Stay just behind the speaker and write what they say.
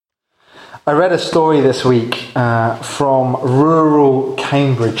I read a story this week from rural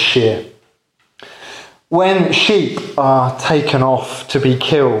Cambridgeshire. When sheep are taken off to be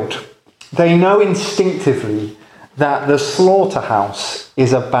killed, they know instinctively that the slaughterhouse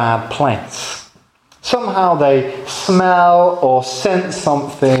is a bad place. Somehow they smell or sense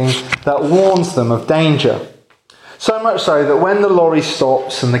something that warns them of danger. So much so that when the lorry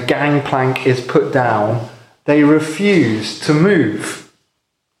stops and the gangplank is put down, they refuse to move.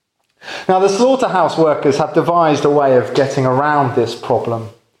 Now, the slaughterhouse workers have devised a way of getting around this problem.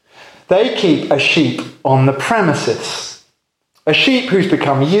 They keep a sheep on the premises. A sheep who's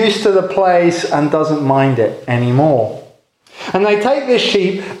become used to the place and doesn't mind it anymore. And they take this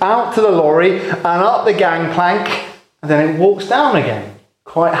sheep out to the lorry and up the gangplank, and then it walks down again,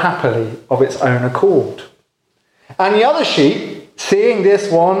 quite happily of its own accord. And the other sheep, seeing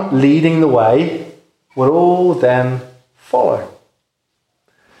this one leading the way, will all then follow.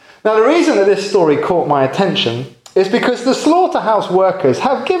 Now, the reason that this story caught my attention is because the slaughterhouse workers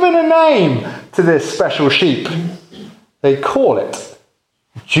have given a name to this special sheep. They call it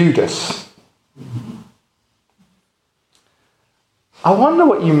Judas. I wonder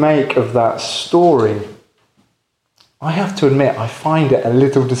what you make of that story. I have to admit, I find it a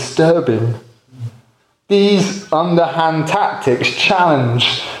little disturbing. These underhand tactics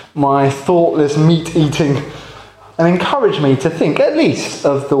challenge my thoughtless meat eating and encourage me to think at least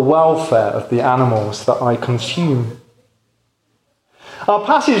of the welfare of the animals that I consume. Our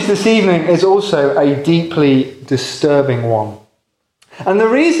passage this evening is also a deeply disturbing one. And the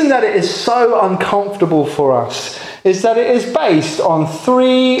reason that it is so uncomfortable for us is that it is based on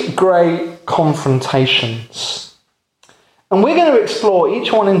three great confrontations. And we're going to explore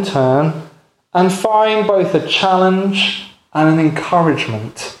each one in turn and find both a challenge and an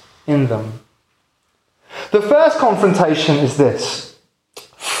encouragement in them. The first confrontation is this: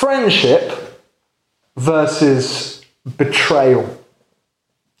 friendship versus betrayal.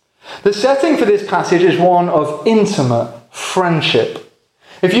 The setting for this passage is one of intimate friendship.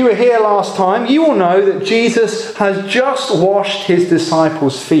 If you were here last time, you will know that Jesus has just washed his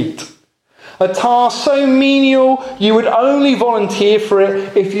disciples' feet. A task so menial you would only volunteer for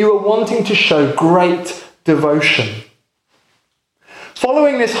it if you were wanting to show great devotion.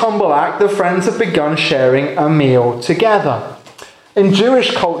 Following this humble act, the friends have begun sharing a meal together. In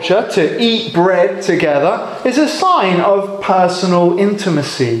Jewish culture, to eat bread together is a sign of personal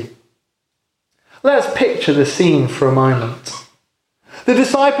intimacy. Let's picture the scene for a moment. The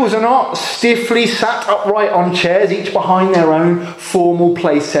disciples are not stiffly sat upright on chairs, each behind their own formal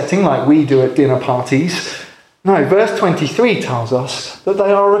place setting like we do at dinner parties. No, verse 23 tells us that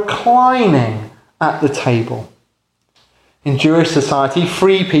they are reclining at the table. In Jewish society,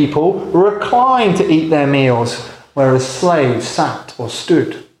 free people recline to eat their meals, whereas slaves sat or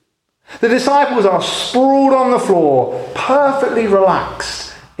stood. The disciples are sprawled on the floor, perfectly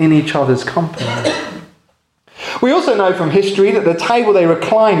relaxed in each other's company. We also know from history that the table they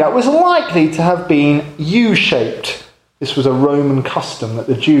reclined at was likely to have been U-shaped. This was a Roman custom that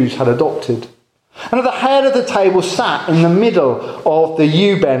the Jews had adopted. And at the head of the table sat in the middle of the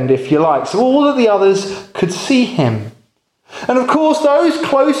U-bend, if you like, so all of the others could see him. And of course, those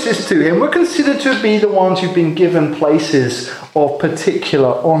closest to him were considered to be the ones who'd been given places of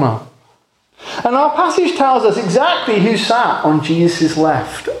particular honour. And our passage tells us exactly who sat on Jesus'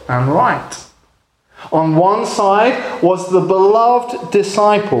 left and right. On one side was the beloved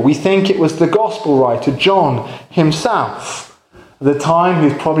disciple. We think it was the gospel writer, John himself. At the time, he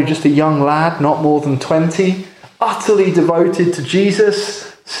was probably just a young lad, not more than 20, utterly devoted to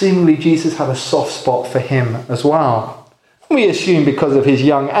Jesus. Seemingly, Jesus had a soft spot for him as well. We assume because of his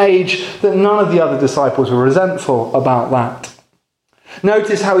young age that none of the other disciples were resentful about that.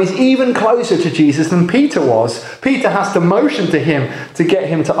 Notice how he's even closer to Jesus than Peter was. Peter has to motion to him to get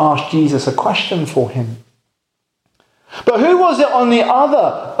him to ask Jesus a question for him. But who was it on the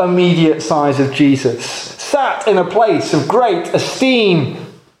other immediate side of Jesus, sat in a place of great esteem?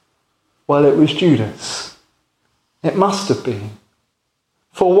 Well, it was Judas. It must have been.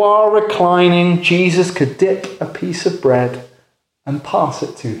 For while reclining, Jesus could dip a piece of bread and pass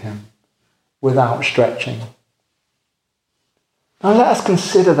it to him without stretching. Now let us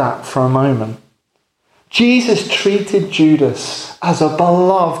consider that for a moment. Jesus treated Judas as a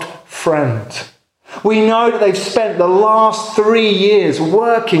beloved friend. We know that they've spent the last 3 years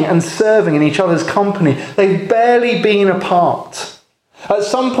working and serving in each other's company. They've barely been apart. At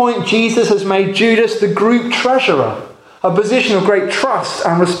some point, Jesus has made Judas the group treasurer, a position of great trust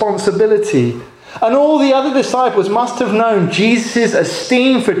and responsibility. And all the other disciples must have known Jesus'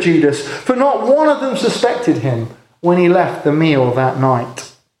 esteem for Judas, for not one of them suspected him when he left the meal that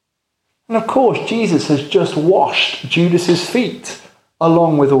night. And of course, Jesus has just washed Judas's feet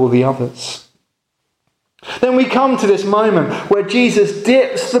along with all the others. Then we come to this moment where Jesus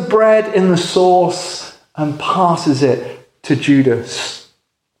dips the bread in the sauce and passes it to Judas.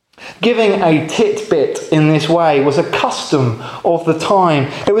 Giving a titbit in this way was a custom of the time.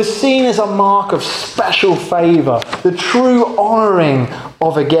 It was seen as a mark of special favour, the true honouring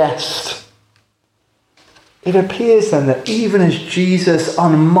of a guest. It appears then that even as Jesus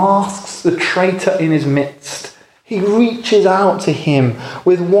unmasks the traitor in his midst, he reaches out to him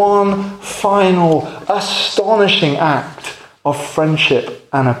with one final astonishing act of friendship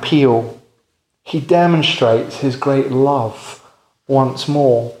and appeal. He demonstrates his great love once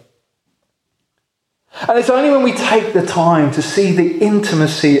more. And it's only when we take the time to see the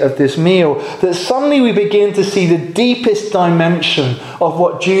intimacy of this meal that suddenly we begin to see the deepest dimension of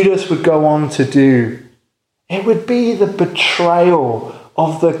what Judas would go on to do. It would be the betrayal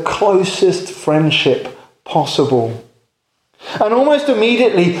of the closest friendship possible. And almost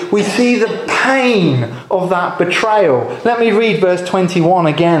immediately we see the pain of that betrayal. Let me read verse 21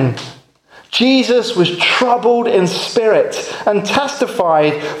 again. Jesus was troubled in spirit and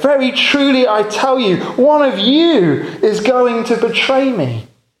testified, "Very truly I tell you, one of you is going to betray me."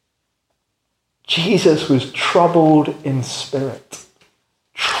 Jesus was troubled in spirit.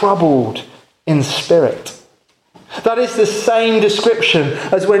 Troubled in spirit. That is the same description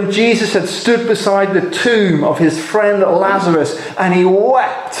as when Jesus had stood beside the tomb of his friend Lazarus and he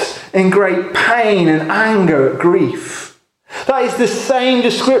wept in great pain and anger at grief. That is the same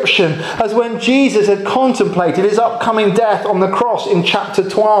description as when Jesus had contemplated his upcoming death on the cross in chapter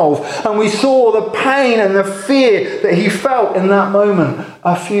 12, and we saw the pain and the fear that he felt in that moment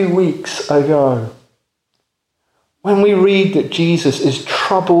a few weeks ago. When we read that Jesus is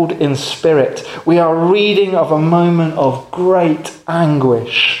troubled in spirit, we are reading of a moment of great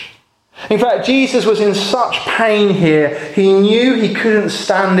anguish. In fact, Jesus was in such pain here, he knew he couldn't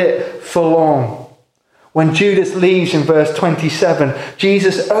stand it for long. When Judas leaves in verse 27,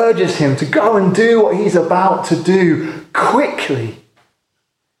 Jesus urges him to go and do what he's about to do quickly.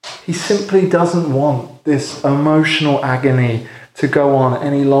 He simply doesn't want this emotional agony to go on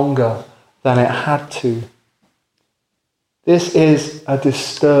any longer than it had to. This is a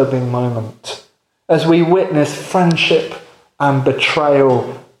disturbing moment as we witness friendship and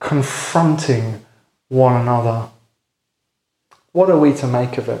betrayal confronting one another. What are we to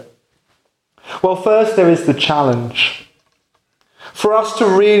make of it? Well, first there is the challenge. For us to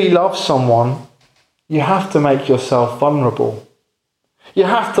really love someone, you have to make yourself vulnerable. You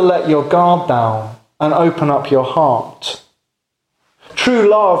have to let your guard down and open up your heart. True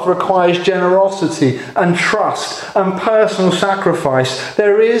love requires generosity and trust and personal sacrifice.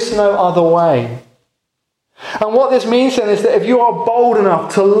 There is no other way. And what this means then is that if you are bold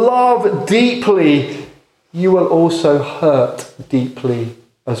enough to love deeply, you will also hurt deeply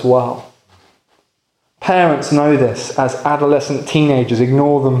as well. Parents know this as adolescent teenagers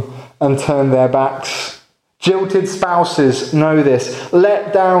ignore them and turn their backs. Jilted spouses know this.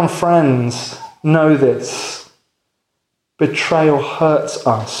 Let down friends know this. Betrayal hurts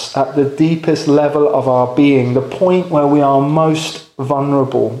us at the deepest level of our being, the point where we are most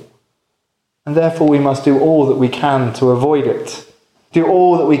vulnerable. And therefore we must do all that we can to avoid it. Do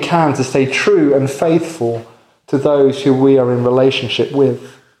all that we can to stay true and faithful to those who we are in relationship with.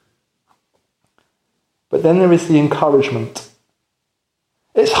 But then there is the encouragement.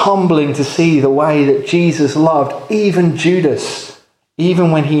 It's humbling to see the way that Jesus loved even Judas,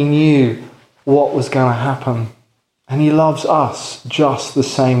 even when he knew what was going to happen. And he loves us just the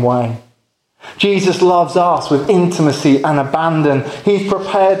same way. Jesus loves us with intimacy and abandon. He's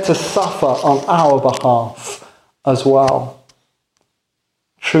prepared to suffer on our behalf as well.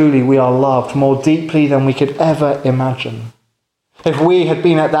 Truly, we are loved more deeply than we could ever imagine. If we had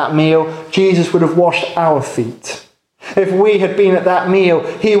been at that meal, Jesus would have washed our feet. If we had been at that meal,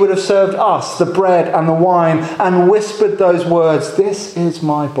 he would have served us the bread and the wine and whispered those words, "This is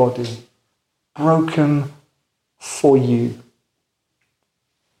my body, broken for you."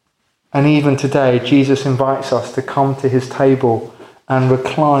 And even today, Jesus invites us to come to his table and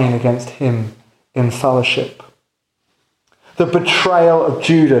recline against him in fellowship. The betrayal of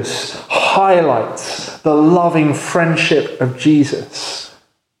Judas highlights the loving friendship of Jesus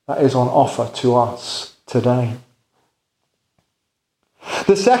that is on offer to us today.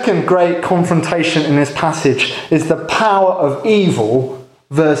 The second great confrontation in this passage is the power of evil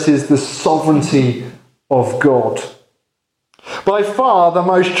versus the sovereignty of God. By far, the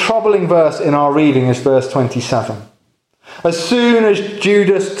most troubling verse in our reading is verse 27. As soon as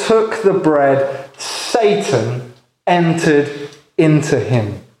Judas took the bread, Satan entered into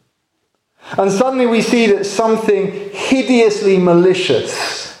him. And suddenly we see that something hideously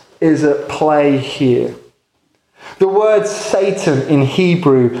malicious is at play here. The word Satan in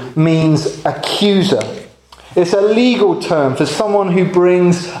Hebrew means accuser. It's a legal term for someone who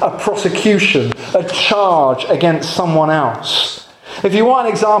brings a prosecution, a charge against someone else. If you want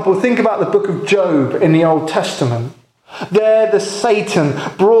an example, think about the book of Job in the Old Testament. There, the Satan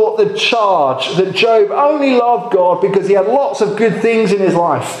brought the charge that Job only loved God because he had lots of good things in his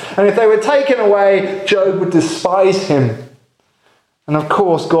life. And if they were taken away, Job would despise him. And of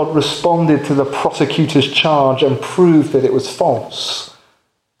course, God responded to the prosecutor's charge and proved that it was false.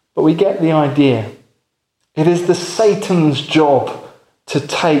 But we get the idea. It is the Satan's job to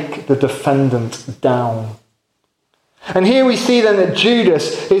take the defendant down. And here we see then that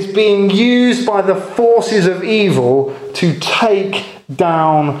Judas is being used by the forces of evil to take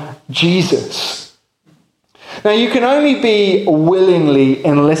down Jesus. Now, you can only be willingly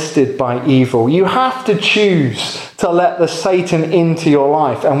enlisted by evil. You have to choose to let the Satan into your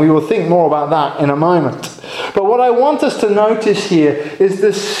life. And we will think more about that in a moment. But what I want us to notice here is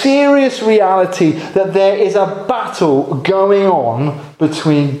the serious reality that there is a battle going on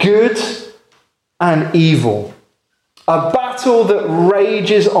between good and evil. A battle that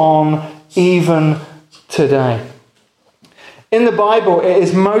rages on even today. In the Bible, it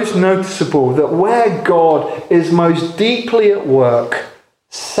is most noticeable that where God is most deeply at work,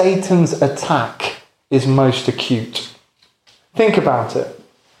 Satan's attack is most acute. Think about it.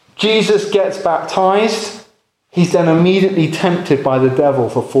 Jesus gets baptized. He's then immediately tempted by the devil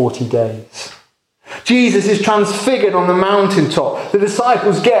for 40 days. Jesus is transfigured on the mountaintop. The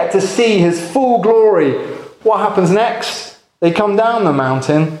disciples get to see his full glory. What happens next? They come down the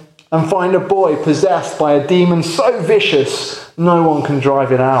mountain and find a boy possessed by a demon so vicious no one can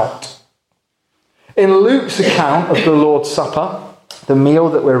drive it out. In Luke's account of the Lord's Supper, the meal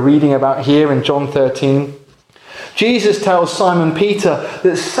that we're reading about here in John 13, Jesus tells Simon Peter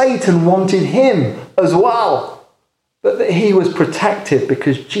that Satan wanted him as well, but that he was protected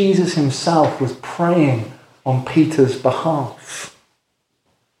because Jesus himself was praying on Peter's behalf.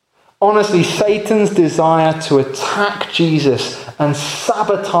 Honestly, Satan's desire to attack Jesus and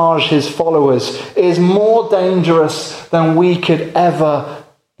sabotage his followers is more dangerous than we could ever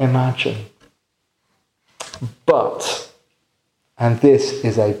imagine. But, and this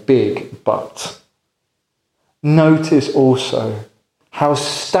is a big but, notice also how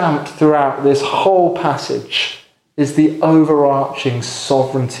stamped throughout this whole passage is the overarching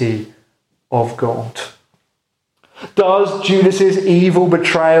sovereignty of God. Does Judas's evil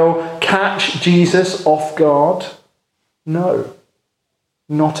betrayal catch Jesus off guard? No,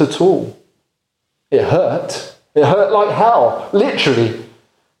 not at all. It hurt. It hurt like hell, literally.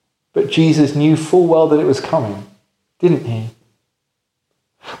 But Jesus knew full well that it was coming, didn't he?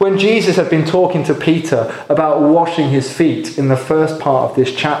 When Jesus had been talking to Peter about washing his feet in the first part of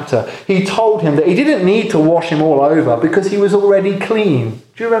this chapter, he told him that he didn't need to wash him all over because he was already clean.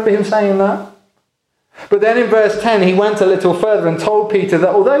 Do you remember him saying that? But then in verse 10, he went a little further and told Peter that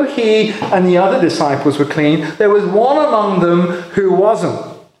although he and the other disciples were clean, there was one among them who wasn't.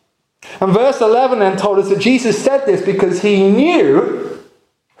 And verse 11 then told us that Jesus said this because he knew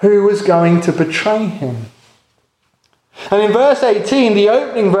who was going to betray him. And in verse 18, the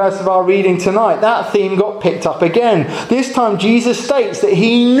opening verse of our reading tonight, that theme got picked up again. This time Jesus states that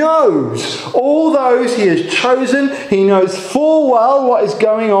he knows all those he has chosen. He knows full well what is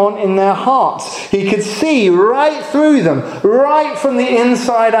going on in their hearts. He could see right through them, right from the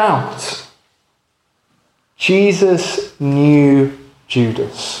inside out. Jesus knew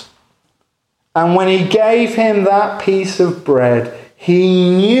Judas. And when he gave him that piece of bread, he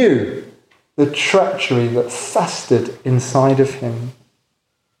knew the treachery that festered inside of him.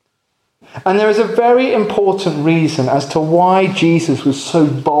 And there is a very important reason as to why Jesus was so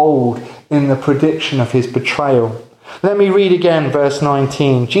bold in the prediction of his betrayal. Let me read again verse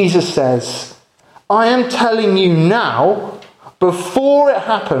 19. Jesus says, I am telling you now, before it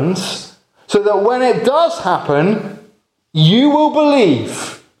happens, so that when it does happen, you will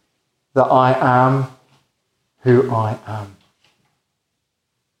believe that I am who I am.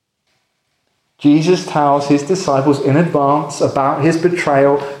 Jesus tells his disciples in advance about his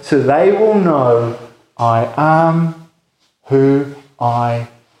betrayal so they will know I am who I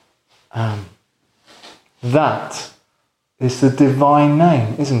am. That is the divine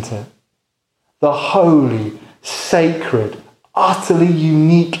name, isn't it? The holy, sacred, utterly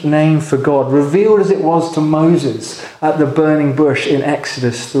unique name for God, revealed as it was to Moses at the burning bush in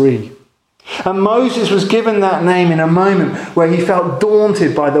Exodus 3. And Moses was given that name in a moment where he felt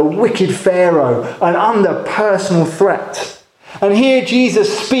daunted by the wicked Pharaoh and under personal threat. And here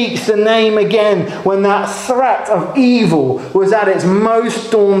Jesus speaks the name again when that threat of evil was at its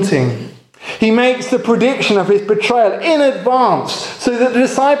most daunting. He makes the prediction of his betrayal in advance so that the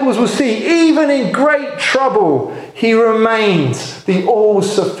disciples will see, even in great trouble, he remains the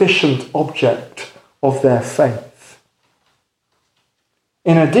all-sufficient object of their faith.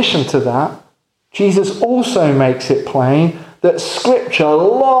 In addition to that, Jesus also makes it plain that Scripture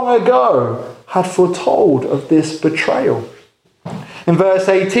long ago had foretold of this betrayal. In verse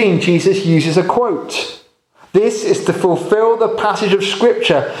 18, Jesus uses a quote. This is to fulfill the passage of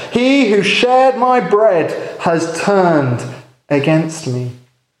Scripture. He who shared my bread has turned against me.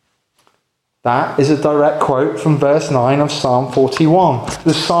 That is a direct quote from verse 9 of Psalm 41,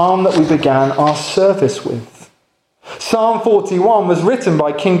 the psalm that we began our service with. Psalm 41 was written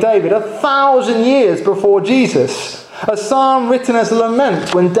by King David 1,000 years before Jesus. A psalm written as a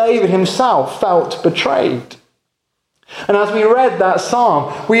lament when David himself felt betrayed. And as we read that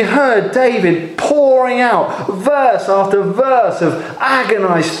psalm, we heard David pouring out verse after verse of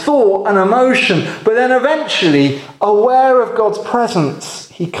agonized thought and emotion. But then eventually, aware of God's presence,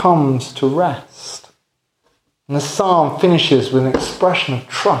 he comes to rest. And the psalm finishes with an expression of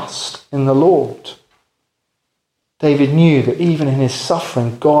trust in the Lord. David knew that even in his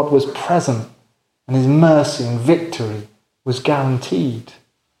suffering, God was present and his mercy and victory was guaranteed.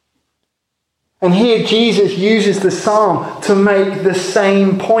 And here Jesus uses the psalm to make the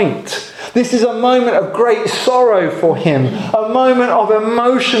same point. This is a moment of great sorrow for him, a moment of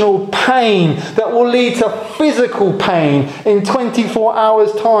emotional pain that will lead to physical pain in 24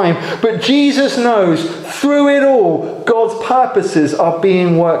 hours' time. But Jesus knows through it all, God's purposes are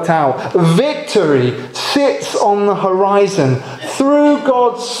being worked out. Victory sits on the horizon. Through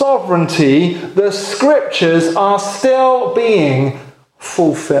God's sovereignty, the Scriptures are still being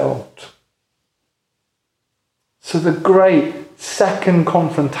fulfilled. So the great second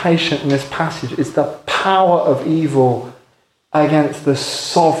confrontation in this passage is the power of evil against the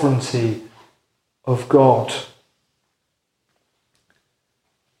sovereignty of God.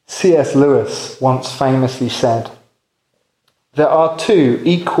 C.S. Lewis once famously said, "There are two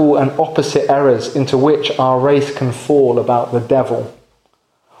equal and opposite errors into which our race can fall about the devil.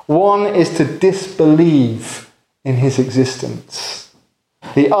 One is to disbelieve in his existence.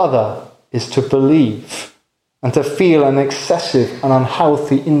 The other is to believe and to feel an excessive and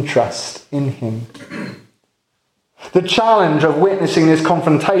unhealthy interest in him." The challenge of witnessing this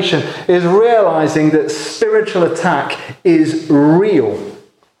confrontation is realizing that spiritual attack is real.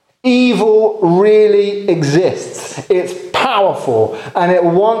 Evil really exists. It's powerful and it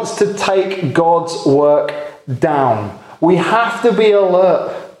wants to take God's work down. We have to be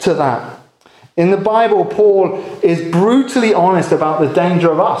alert to that. In the Bible, Paul is brutally honest about the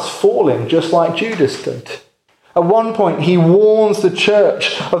danger of us falling just like Judas did. At one point, he warns the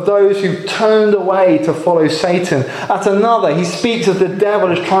church of those who've turned away to follow Satan. At another, he speaks of the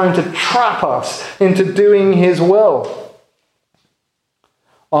devil as trying to trap us into doing his will.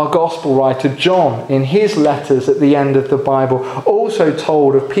 Our gospel writer John, in his letters at the end of the Bible, also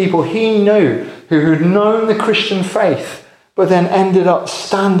told of people he knew who had known the Christian faith, but then ended up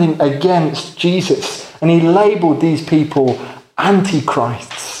standing against Jesus. And he labelled these people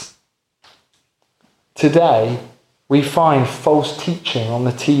antichrists. Today, we find false teaching on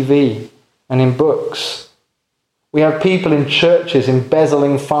the TV and in books. We have people in churches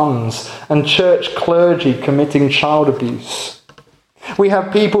embezzling funds and church clergy committing child abuse. We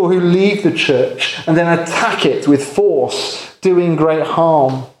have people who leave the church and then attack it with force, doing great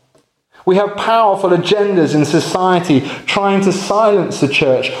harm. We have powerful agendas in society trying to silence the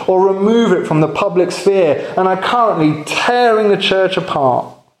church or remove it from the public sphere and are currently tearing the church apart.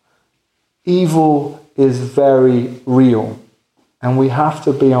 Evil is very real, and we have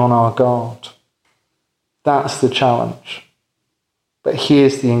to be on our guard. That's the challenge. But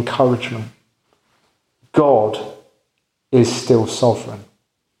here's the encouragement. God is still sovereign,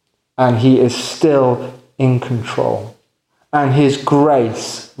 and he is still in control, and his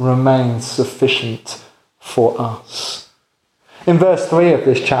grace remains sufficient for us. In verse 3 of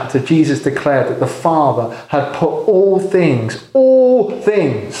this chapter, Jesus declared that the Father had put all things,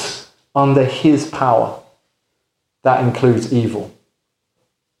 under his power. That includes evil.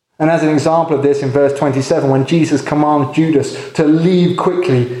 And as an example of this, in verse 27, when Jesus commands Judas to leave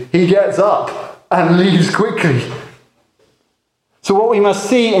quickly, he gets up and leaves quickly. So what we must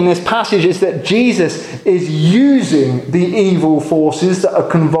see in this passage is that Jesus is using the evil forces that are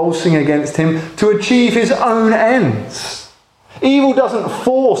convulsing against him to achieve his own ends. Evil doesn't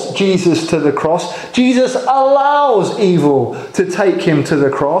force Jesus to the cross. Jesus allows evil to take him to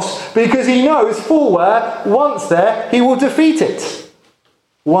the cross because he knows full well, once there, he will defeat it.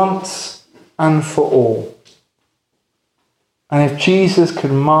 Once and for all. And if Jesus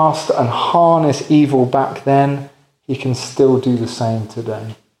could master and harness evil back then, he can still do the same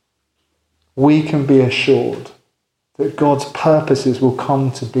today. We can be assured that God's purposes will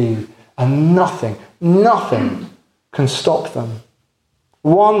come to be, and nothing can stop them.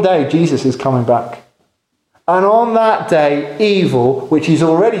 One day Jesus is coming back. And on that day, evil, which he's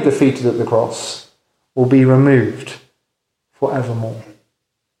already defeated at the cross, will be removed forevermore.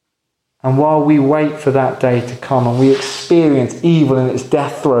 And while we wait for that day to come and we experience evil in its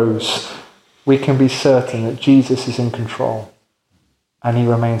death throes, we can be certain that Jesus is in control and he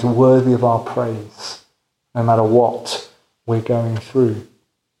remains worthy of our praise no matter what we're going through.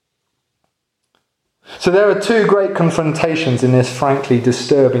 So there are two great confrontations in this frankly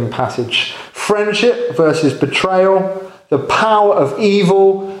disturbing passage. Friendship versus betrayal, the power of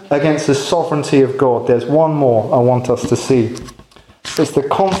evil against the sovereignty of God. There's one more I want us to see. It's the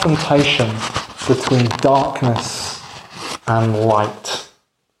confrontation between darkness and light.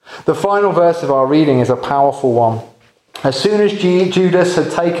 The final verse of our reading is a powerful one. As soon as Judas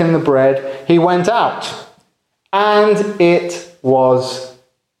had taken the bread, he went out, and it was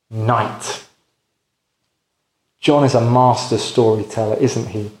night. John is a master storyteller, isn't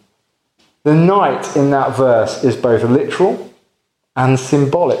he? The night in that verse is both literal and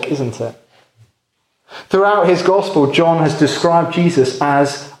symbolic, isn't it? Throughout his gospel, John has described Jesus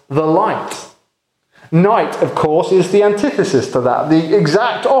as the light. Night, of course, is the antithesis to that, the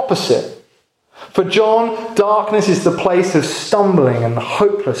exact opposite. For John, darkness is the place of stumbling and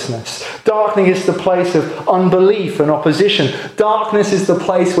hopelessness. Darkness is the place of unbelief and opposition. Darkness is the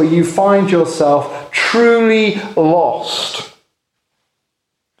place where you find yourself truly lost.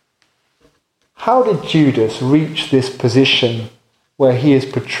 How did Judas reach this position where he is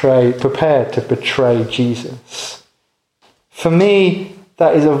prepared to betray Jesus? For me,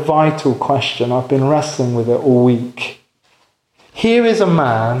 that is a vital question. I've been wrestling with it all week. Here is a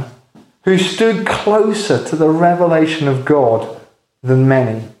man who stood closer to the revelation of God than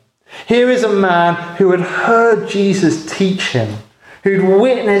many. Here is a man who had heard Jesus teach him, who'd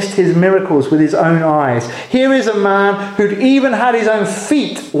witnessed his miracles with his own eyes. Here is a man who'd even had his own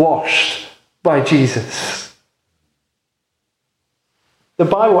feet washed by Jesus. The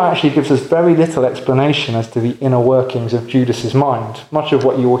Bible actually gives us very little explanation as to the inner workings of Judas's mind. Much of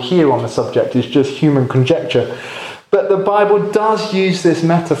what you will hear on the subject is just human conjecture. But the Bible does use this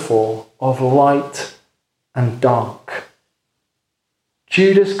metaphor of light and dark.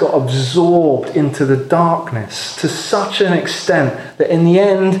 Judas got absorbed into the darkness to such an extent that in the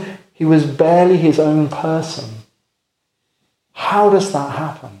end he was barely his own person. How does that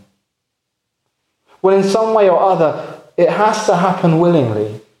happen? Well, in some way or other, it has to happen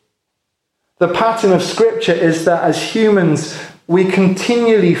willingly. The pattern of Scripture is that as humans, we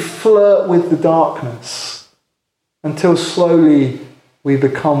continually flirt with the darkness until slowly we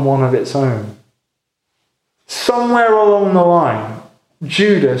become one of its own. Somewhere along the line,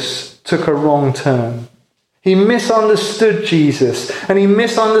 Judas took a wrong turn. He misunderstood Jesus, and he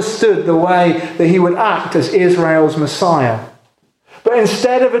misunderstood the way that he would act as Israel's Messiah. But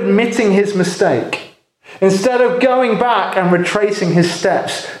instead of admitting his mistake, instead of going back and retracing his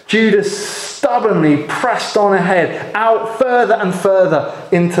steps, Judas stubbornly pressed on ahead, out further and further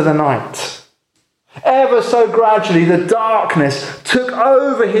into the night. Ever so gradually, the darkness took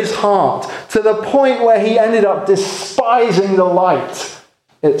over his heart to the point where he ended up despising the light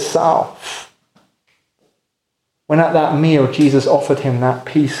itself. When at that meal, Jesus offered him that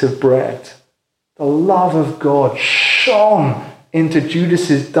piece of bread, the love of God shone into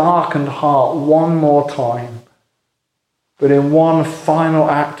Judas's darkened heart one more time. But in one final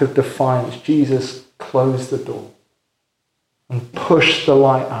act of defiance, Jesus closed the door and pushed the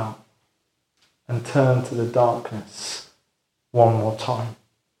light out and turned to the darkness one more time.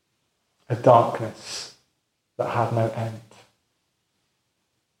 A darkness that had no end.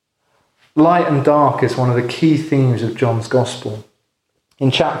 Light and dark is one of the key themes of John's Gospel.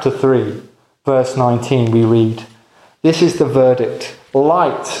 In chapter 3, verse 19, we read, "This is the verdict.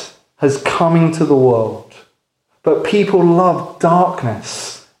 Light has come into the world, but people love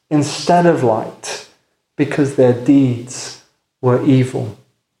darkness instead of light because their deeds were evil."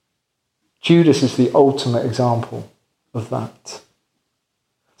 Judas is the ultimate example of that.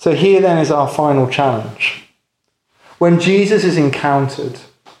 So here then is our final challenge. When Jesus is encountered,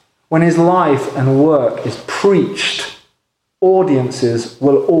 when his life and work is preached, audiences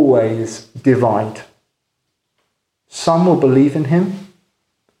will always divide. Some will believe in him,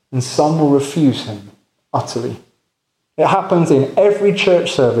 and some will refuse him utterly. It happens in every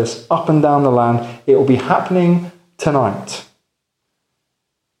church service up and down the land. It will be happening tonight.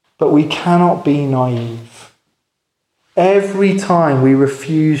 But we cannot be naive. Every time we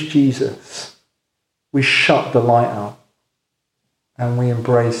refuse Jesus, we shut the light out and we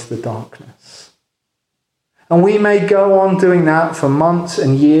embrace the darkness. And we may go on doing that for months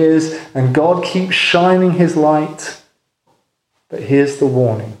and years, and God keeps shining his light. But here's the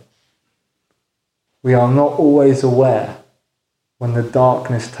warning. We are not always aware when the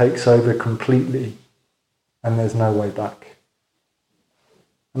darkness takes over completely and there's no way back.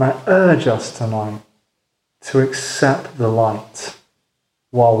 And I urge us tonight to accept the light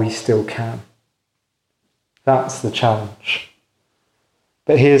while we still can. That's the challenge.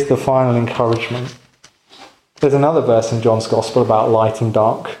 But here's the final encouragement. There's another verse in John's Gospel about light and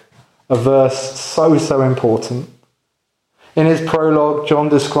dark, a verse so important. In his prologue, John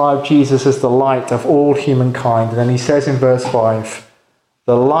described Jesus as the light of all humankind. And then he says in verse 5,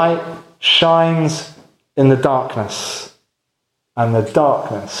 the light shines in the darkness, and the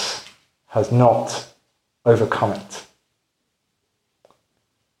darkness has not overcome it.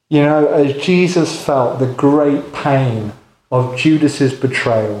 You know, as Jesus felt the great pain of Judas's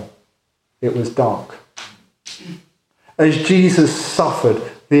betrayal, it was dark. As Jesus suffered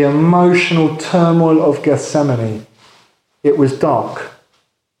the emotional turmoil of Gethsemane, it was dark.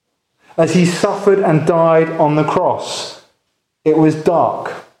 As he suffered and died on the cross, it was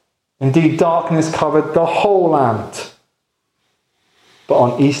dark. Indeed, darkness covered the whole land. But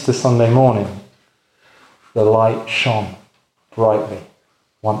on Easter Sunday morning, the light shone brightly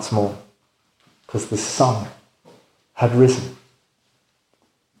once more, because the sun had risen.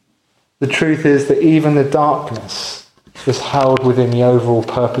 The truth is that even the darkness is held within the overall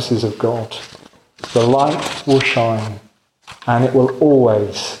purposes of God. The light will shine, and it will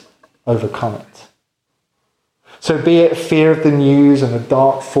always overcome it. So be it fear of the news and the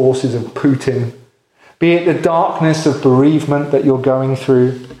dark forces of Putin, be it the darkness of bereavement that you're going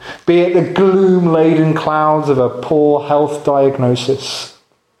through, be it the gloom-laden clouds of a poor health diagnosis,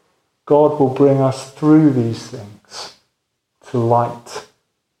 God will bring us through these things to light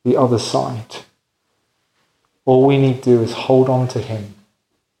the other side. All we need to do is hold on to him,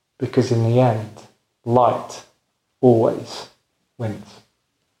 because in the end, light always wins.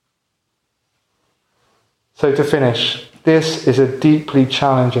 So to finish, this is a deeply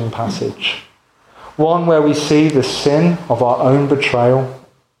challenging passage. One where we see the sin of our own betrayal,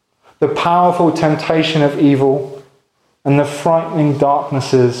 the powerful temptation of evil, and the frightening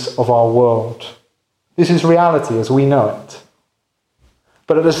darknesses of our world. This is reality as we know it.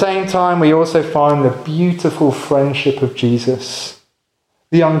 But at the same time, we also find the beautiful friendship of Jesus,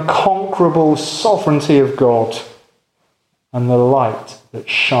 the unconquerable sovereignty of God, and the light that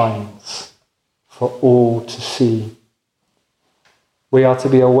shines for all to see. We are to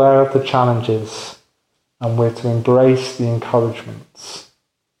be aware of the challenges, and we're to embrace the encouragements.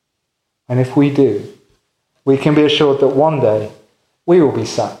 And if we do, we can be assured that one day we will be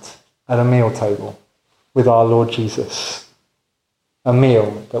sat at a meal table with our Lord Jesus, a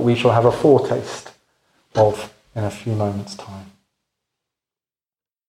meal that we shall have a foretaste of in a few moments' time.